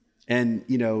 And,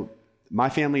 my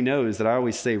family knows that I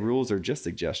always say rules are just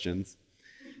suggestions.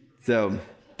 So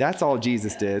that's all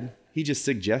Jesus did. He just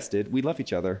suggested we love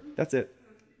each other. That's it.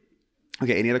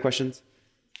 Okay, any other questions?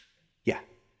 Yeah.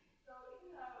 So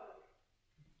even though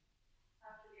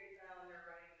after the exile and they're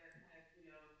writing their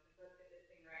kind of, let's get this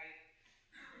thing right,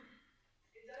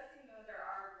 it does seem though there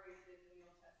are voices in the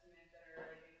Old Testament that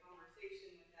are like in conversation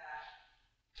with that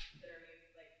are maybe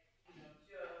like,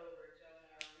 Job or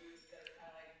Jonah or Ruth that are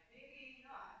kind of like, maybe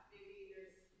not. Maybe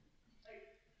there's like,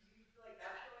 do you feel like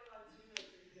that's going on too? Like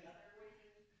there's even other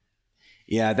voices?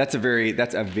 Yeah, that's a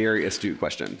very astute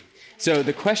question. So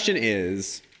the question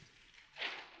is,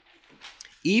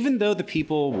 even though the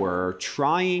people were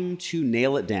trying to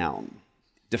nail it down,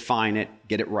 define it,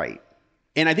 get it right,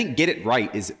 and I think get it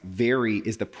right is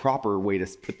the proper way to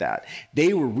put that.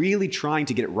 They were really trying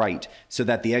to get it right so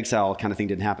that the exile kind of thing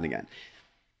didn't happen again.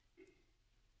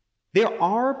 There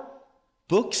are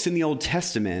books in the Old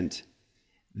Testament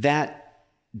that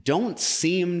don't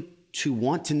seem to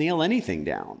want to nail anything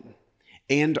down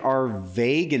and are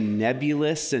vague and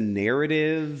nebulous and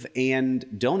narrative and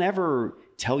don't ever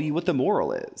tell you what the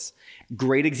moral is.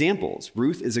 Great examples.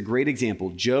 Ruth is a great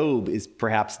example. Job is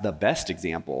perhaps the best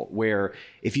example, where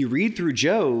if you read through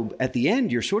Job, at the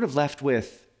end, you're sort of left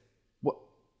with,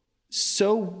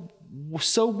 so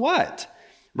what?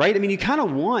 Right? I mean, you kind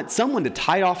of want someone to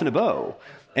tie it off in a bow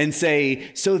and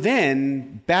say, so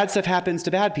then bad stuff happens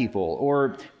to bad people,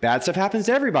 or bad stuff happens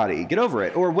to everybody, get over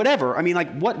it, or whatever. I mean,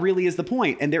 like, what really is the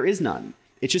point? And there is none.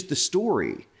 It's just the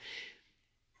story.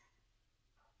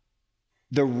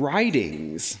 The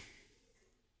writings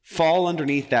fall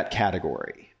underneath that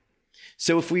category.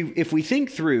 So if we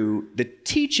think through the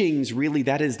teachings, really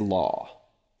that is law.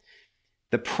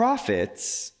 The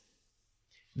prophets,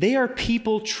 they are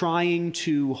people trying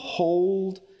to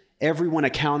hold everyone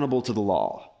accountable to the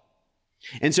law.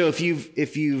 And so if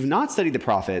you've not studied the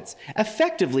prophets,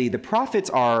 effectively the prophets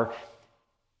are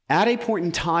at a point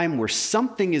in time where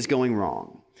something is going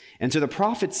wrong. And so the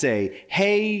prophets say,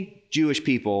 hey, Jewish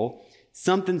people,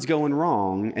 something's going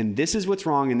wrong, and this is what's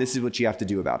wrong, and this is what you have to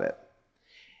do about it.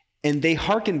 And they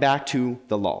hearken back to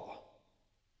the law.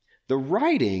 The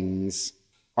writings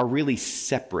are really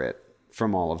separate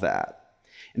from all of that.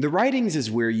 And the writings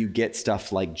is where you get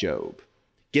stuff like Job,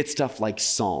 get stuff like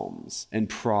Psalms and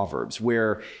Proverbs,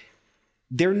 where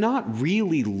they're not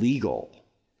really legal,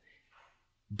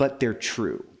 but they're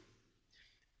true.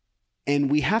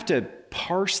 And we have to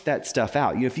parse that stuff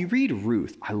out. If you read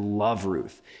Ruth, I love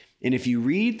Ruth. And if you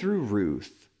read through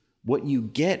Ruth, what you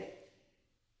get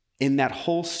in that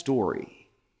whole story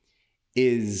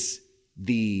is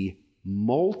the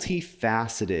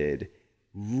multifaceted,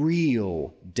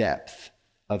 real depth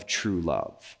of true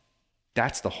love.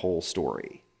 That's the whole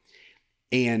story.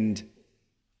 And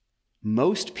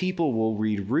most people will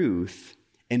read Ruth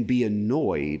and be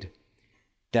annoyed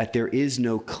that there is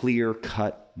no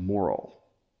clear-cut moral.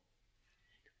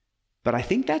 But I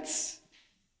think that's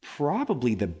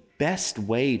probably the best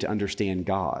way to understand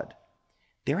God.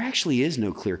 There actually is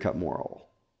no clear-cut moral.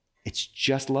 It's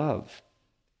just love.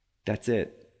 That's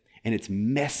it. And it's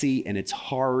messy, and it's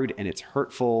hard, and it's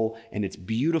hurtful, and it's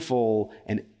beautiful,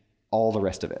 and all the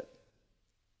rest of it.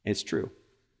 It's true.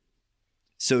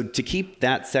 So to keep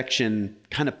that section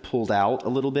kind of pulled out a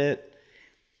little bit,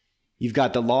 you've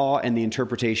got the law and the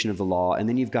interpretation of the law, and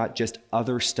then you've got just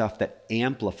other stuff that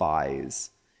amplifies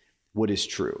what is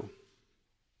true.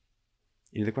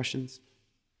 Any other questions?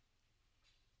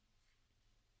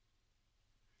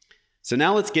 So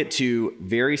now let's get to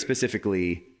very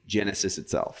specifically Genesis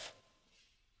itself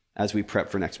as we prep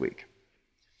for next week.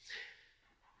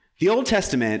 The Old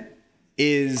Testament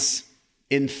is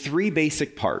in three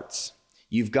basic parts.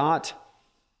 You've got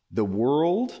the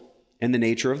world and the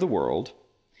nature of the world.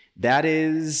 That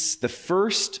is the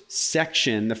first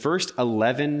section, the first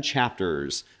 11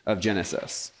 chapters of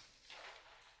Genesis.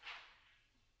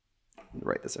 Let me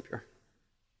write this up here.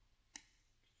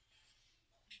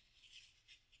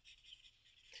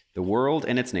 The world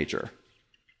and its nature.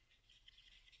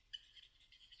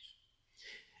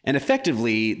 And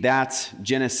effectively, that's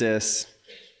Genesis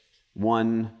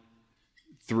 1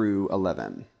 through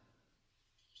 11.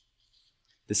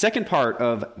 The second part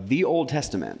of the Old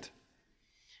Testament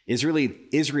is really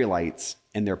Israelites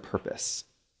and their purpose.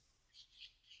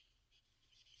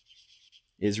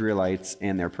 Israelites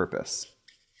and their purpose.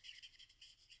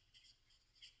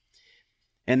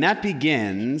 And that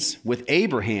begins with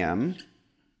Abraham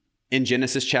in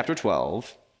Genesis chapter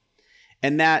 12,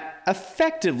 and that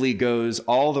effectively goes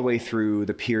all the way through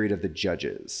the period of the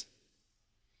Judges.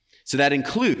 So that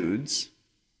includes,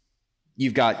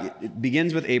 it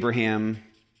begins with Abraham,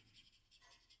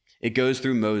 It goes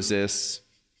through Moses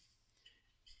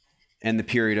and the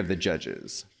period of the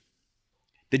Judges.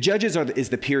 The Judges is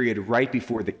the period right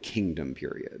before the kingdom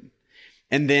period.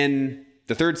 And then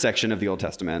the third section of the Old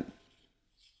Testament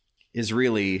is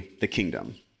really the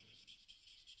kingdom.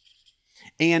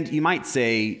 And you might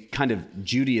say kind of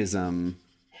Judaism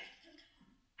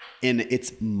in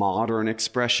its modern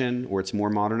expression, or its more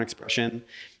modern expression,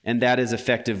 and that is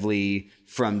effectively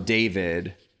from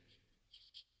David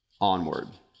onward.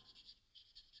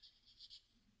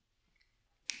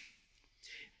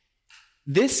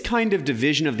 This kind of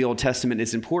division of the Old Testament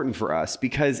is important for us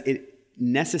because it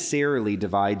necessarily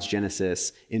divides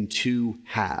Genesis in two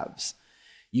halves.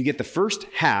 You get the first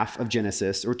half of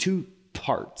Genesis, or two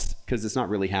parts, because it's not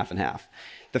really half and half.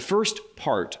 The first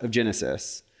part of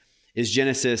Genesis is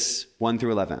Genesis 1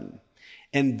 through 11.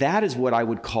 And that is what I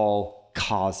would call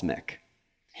cosmic.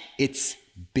 It's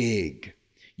big.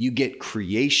 You get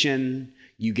creation,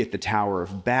 you get the Tower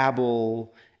of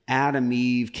Babel, Adam,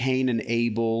 Eve, Cain and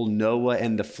Abel, Noah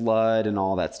and the flood, and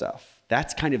all that stuff.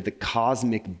 That's kind of the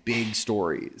cosmic big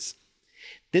stories.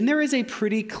 Then there is a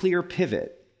pretty clear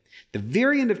pivot. The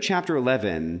very end of chapter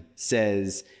 11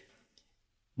 says,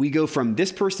 we go from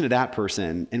this person to that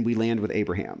person, and we land with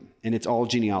Abraham. And it's all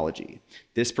genealogy.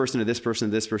 This person to this person,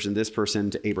 this person, this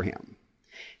person to Abraham.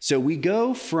 So we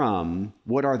go from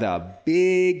what are the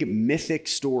big mythic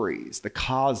stories, the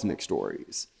cosmic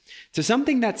stories, to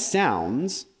something that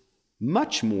sounds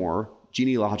much more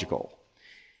genealogical.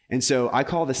 And so I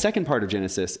call the second part of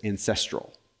Genesis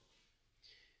ancestral.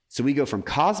 So we go from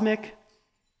cosmic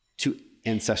to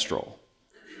ancestral.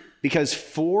 Because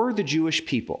for the Jewish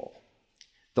people,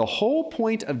 the whole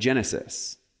point of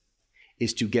Genesis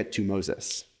is to get to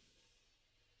Moses.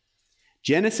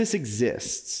 Genesis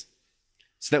exists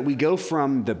so that we go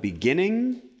from the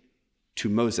beginning to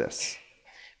Moses.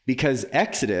 Because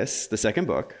Exodus, the second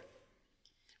book,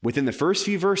 within the first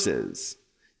few verses,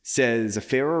 says a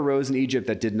Pharaoh arose in Egypt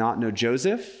that did not know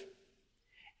Joseph,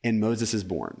 and Moses is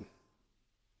born.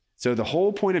 So the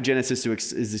whole point of Genesis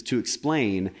is to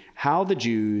explain how the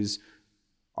Jews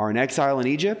are in exile in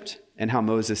Egypt and how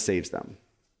Moses saves them.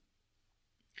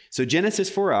 So Genesis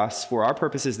for us, for our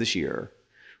purposes this year,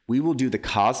 we will do the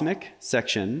cosmic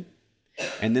section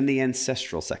and then the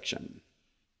ancestral section.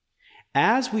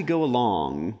 As we go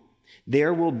along,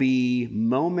 there will be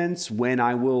moments when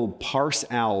I will parse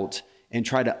out and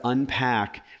try to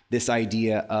unpack this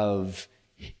idea of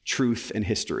truth and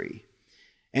history.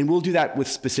 And we'll do that with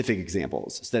specific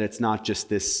examples so that it's not just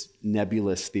this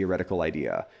nebulous theoretical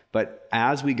idea. But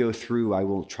as we go through, I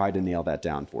will try to nail that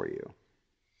down for you.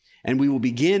 And we will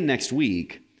begin next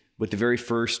week with the very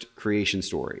first creation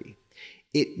story.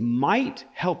 It might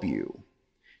help you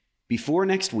before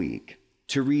next week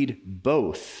to read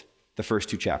both the first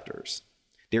two chapters.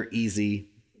 They're easy.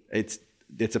 It's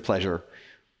a pleasure.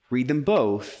 Read them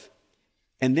both.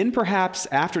 And then perhaps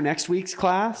after next week's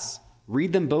class,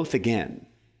 read them both again.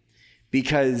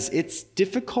 Because it's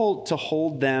difficult to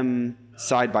hold them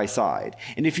side by side.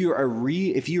 And if you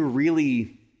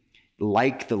really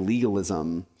like the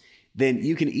legalism, then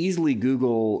you can easily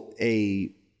Google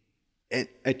a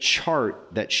chart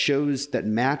that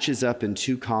matches up in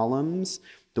two columns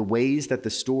the ways that the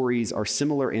stories are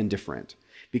similar and different.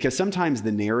 Because sometimes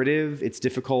the narrative, it's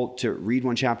difficult to read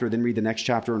one chapter, then read the next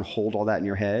chapter and hold all that in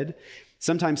your head.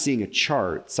 Sometimes seeing a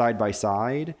chart side by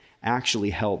side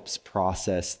actually helps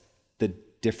process the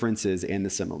differences and the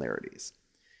similarities.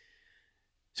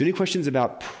 So any questions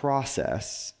about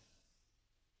process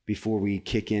before we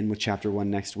kick in with chapter 1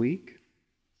 next week?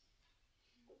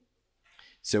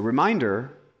 So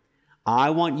reminder, I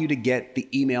want you to get the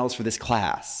emails for this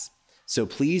class. So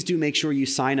please do make sure you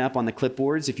sign up on the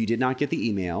clipboards if you did not get the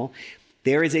email.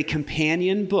 There is a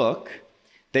companion book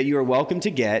that you are welcome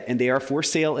to get, and they are for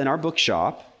sale in our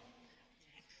bookshop.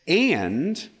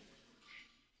 And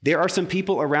there are some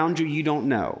people around you don't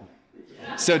know.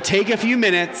 So take a few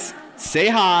minutes, say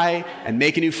hi, and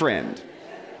make a new friend.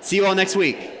 See you all next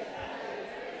week.